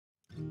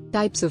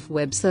Types of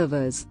web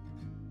servers.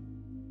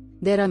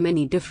 There are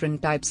many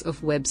different types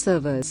of web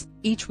servers,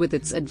 each with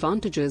its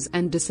advantages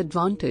and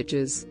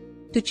disadvantages.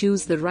 To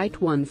choose the right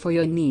one for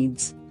your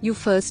needs, you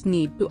first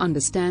need to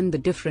understand the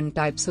different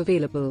types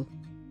available.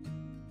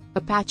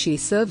 Apache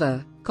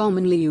server,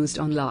 commonly used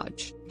on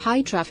large,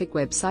 high-traffic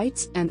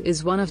websites and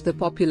is one of the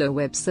popular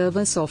web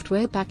server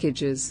software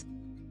packages.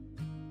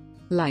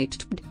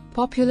 Lightweight,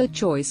 popular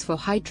choice for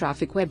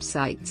high-traffic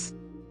websites.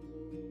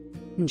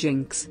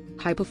 nginx,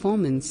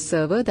 high-performance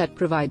server that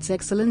provides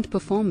excellent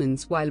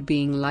performance while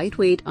being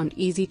lightweight and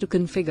easy to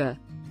configure.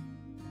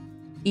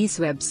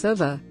 Web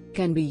server,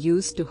 can be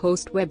used to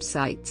host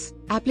websites,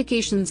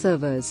 application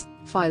servers,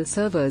 file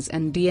servers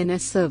and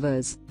DNS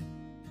servers.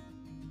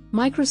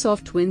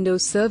 Microsoft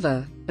Windows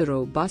Server, a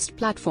robust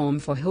platform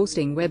for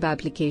hosting web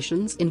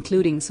applications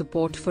including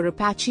support for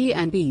Apache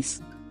and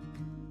PEACE.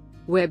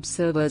 Web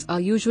servers are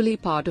usually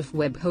part of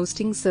web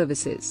hosting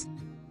services.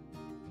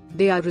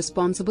 They are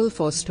responsible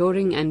for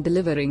storing and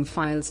delivering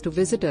files to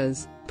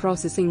visitors,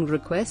 processing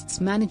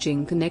requests,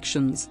 managing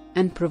connections,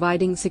 and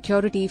providing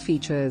security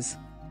features.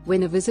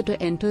 When a visitor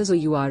enters a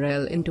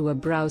URL into a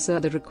browser,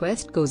 the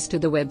request goes to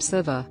the web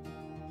server.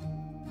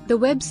 The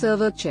web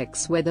server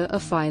checks whether a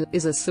file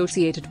is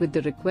associated with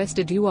the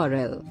requested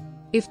URL.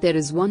 If there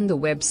is one, the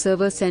web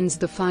server sends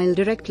the file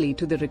directly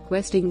to the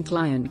requesting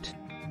client.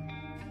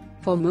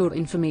 For more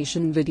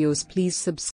information videos, please subscribe.